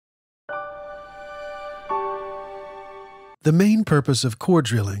The main purpose of core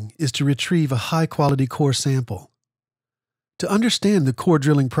drilling is to retrieve a high-quality core sample. To understand the core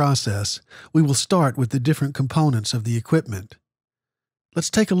drilling process, we will start with the different components of the equipment. Let's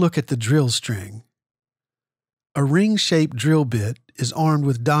take a look at the drill string. A ring-shaped drill bit is armed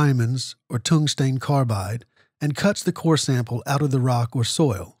with diamonds or tungsten carbide and cuts the core sample out of the rock or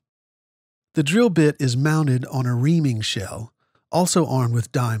soil. The drill bit is mounted on a reaming shell, also armed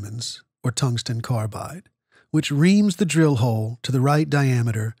with diamonds or tungsten carbide, which reams the drill hole to the right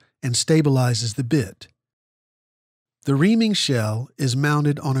diameter and stabilizes the bit. The reaming shell is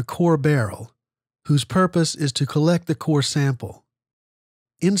mounted on a core barrel, whose purpose is to collect the core sample.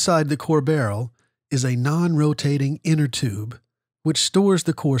 Inside the core barrel is a non-rotating inner tube, which stores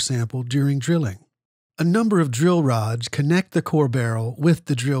the core sample during drilling. A number of drill rods connect the core barrel with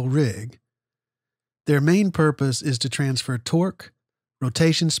the drill rig. Their main purpose is to transfer torque,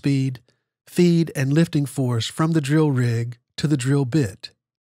 rotation speed, feed, and lifting force from the drill rig to the drill bit.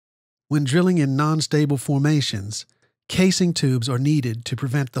 When drilling in non-stable formations, casing tubes are needed to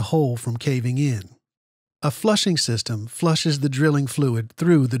prevent the hole from caving in. A flushing system flushes the drilling fluid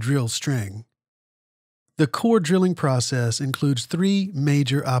through the drill string. The core drilling process includes three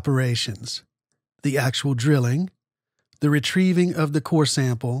major operations: the actual drilling, the retrieving of the core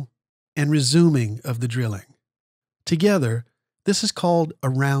sample, and resuming of the drilling. Together, this is called a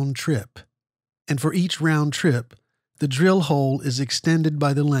round trip, and for each round trip, the drill hole is extended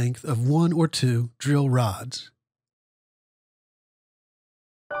by the length of one or two drill rods.